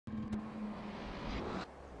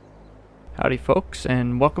Howdy folks,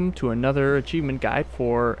 and welcome to another achievement guide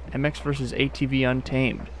for MX Vs ATV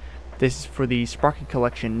Untamed. This is for the Sprocket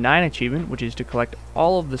Collection 9 achievement, which is to collect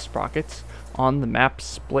all of the sprockets on the map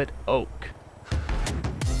Split Oak.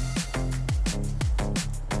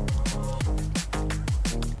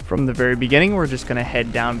 From the very beginning, we're just going to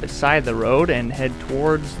head down beside the road and head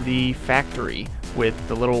towards the factory with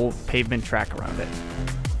the little pavement track around it.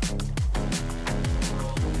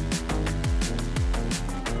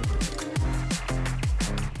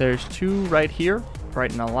 There's two right here,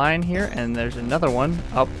 right in a line here, and there's another one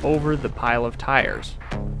up over the pile of tires.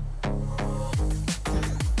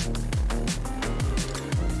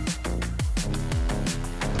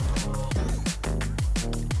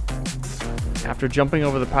 After jumping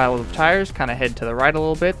over the pile of tires, kind of head to the right a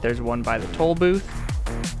little bit. There's one by the toll booth.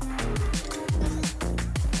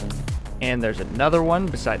 And there's another one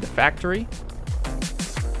beside the factory.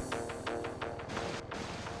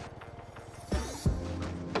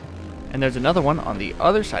 And there's another one on the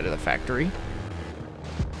other side of the factory.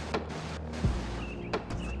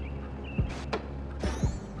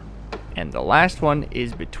 And the last one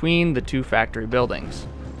is between the two factory buildings.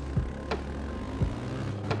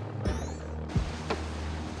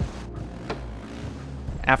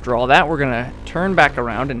 After all that, we're going to turn back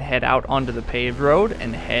around and head out onto the paved road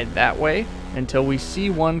and head that way until we see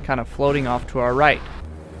one kind of floating off to our right.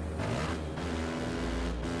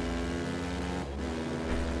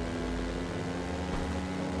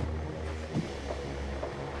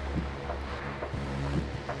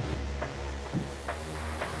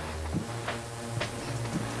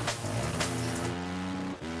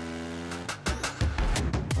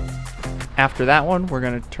 After that one, we're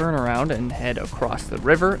going to turn around and head across the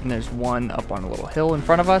river, and there's one up on a little hill in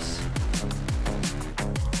front of us.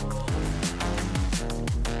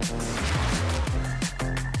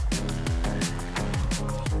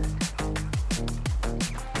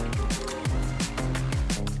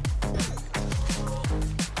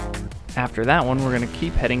 After that one, we're going to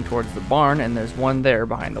keep heading towards the barn, and there's one there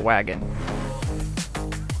behind the wagon.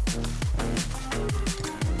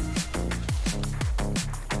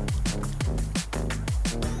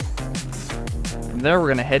 From there, we're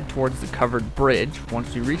going to head towards the covered bridge.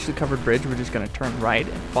 Once we reach the covered bridge, we're just going to turn right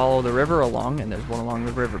and follow the river along, and there's one along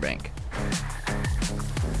the riverbank.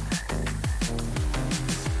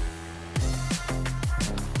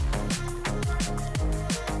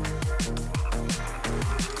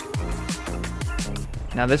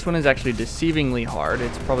 Now this one is actually deceivingly hard.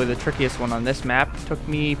 It's probably the trickiest one on this map. It took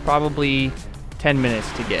me probably 10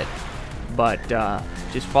 minutes to get. But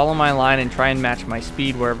just follow my line and try and match my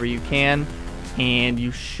speed wherever you can, and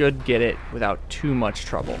you should get it without too much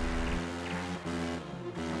trouble.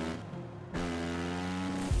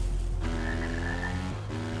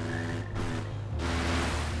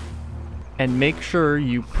 And make sure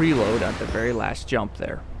you preload at the very last jump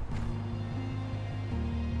there.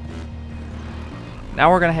 Now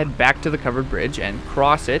we're going to head back to the covered bridge and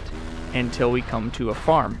cross it until we come to a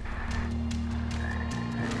farm.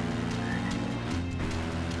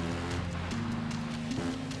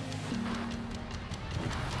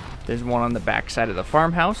 There's one on the back side of the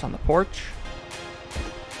farmhouse on the porch.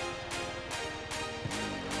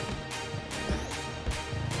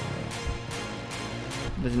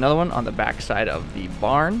 There's another one on the back side of the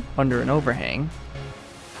barn under an overhang.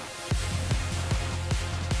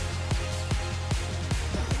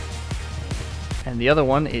 And the other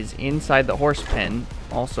one is inside the horse pen,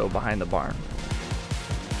 also behind the barn.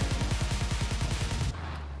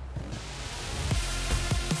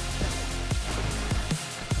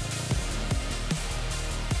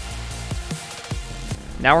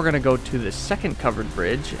 Now we're going to go to the second covered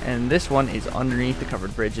bridge, and this one is underneath the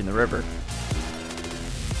covered bridge in the river.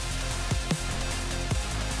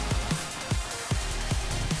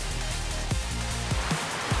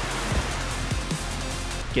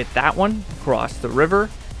 Get that one, cross the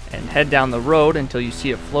river, and head down the road until you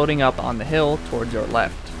see it floating up on the hill towards your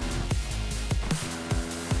left.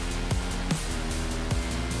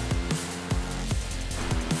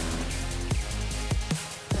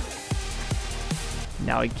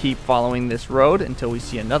 Now we keep following this road until we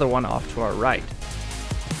see another one off to our right.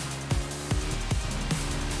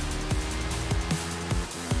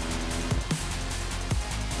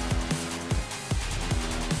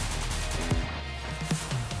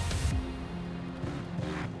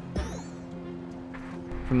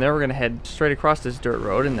 From there, we're going to head straight across this dirt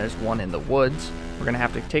road, and there's one in the woods. We're going to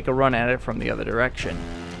have to take a run at it from the other direction.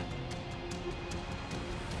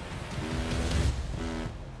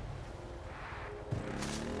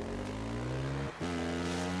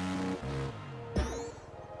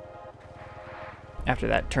 After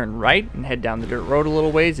that, turn right and head down the dirt road a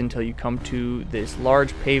little ways until you come to this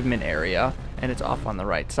large pavement area, and it's off on the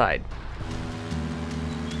right side.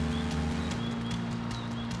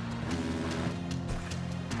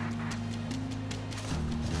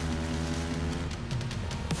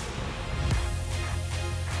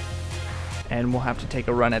 And we'll have to take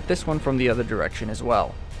a run at this one from the other direction as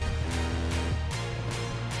well.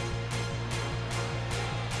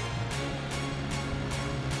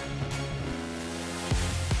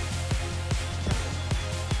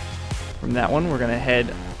 From that one, we're going to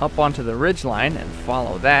head up onto the ridge line and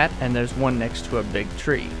follow that, and there's one next to a big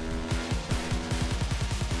tree.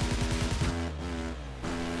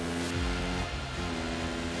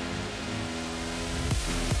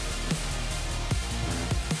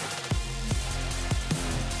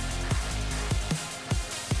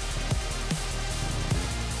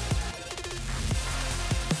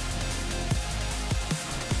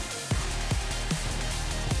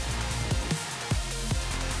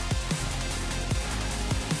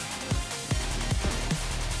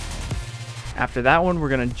 After that one, we're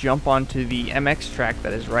going to jump onto the MX track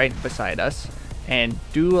that is right beside us and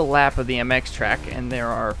do a lap of the MX track, and there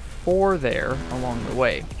are 4 there along the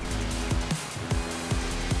way.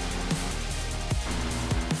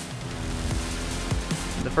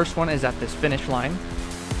 The first one is at this finish line.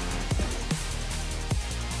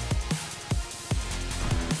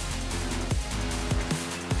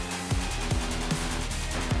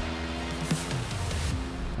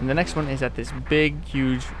 And the next one is at this big,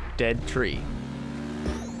 huge, dead tree.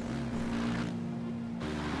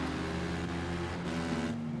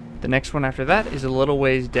 The next one after that is a little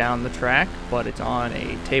ways down the track, but it's on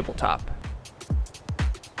a tabletop.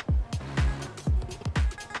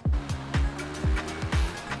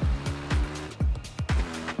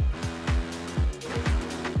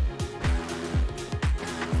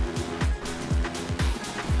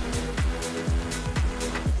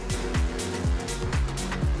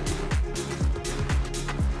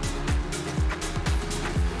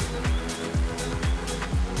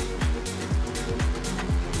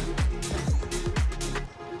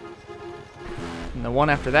 And the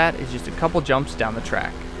one after that is just a couple jumps down the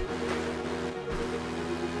track.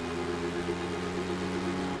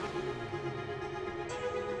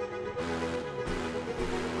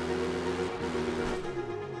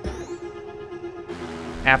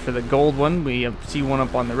 After the gold one, we see one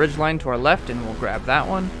up on the ridgeline to our left, and we'll grab that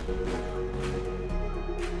one.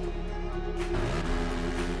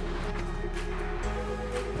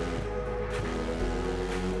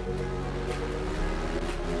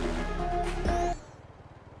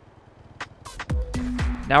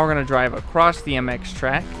 Now we're going to drive across the MX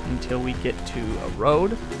track until we get to a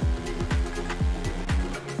road.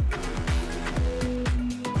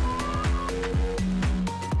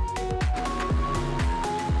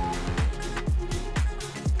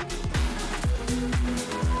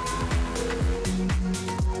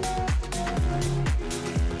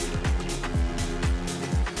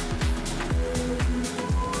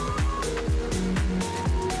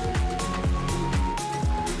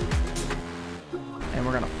 And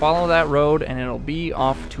we're going to follow that road, and it'll be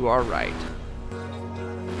off to our right.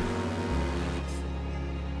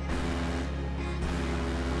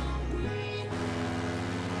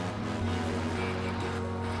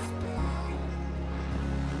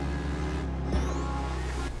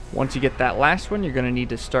 Once you get that last one, you're going to need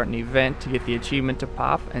to start an event to get the achievement to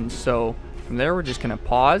pop, and so from there we're just going to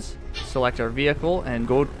pause, select our vehicle, and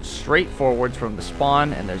go straight forwards from the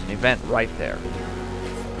spawn, and there's an event right there.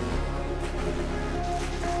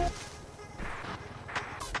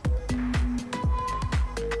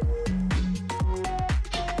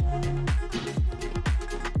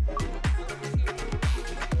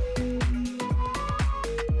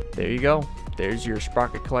 There you go. There's your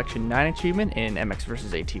Sprocket Collection 9 achievement in MX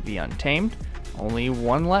Vs ATV Untamed. Only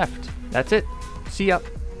one left. That's it. See ya.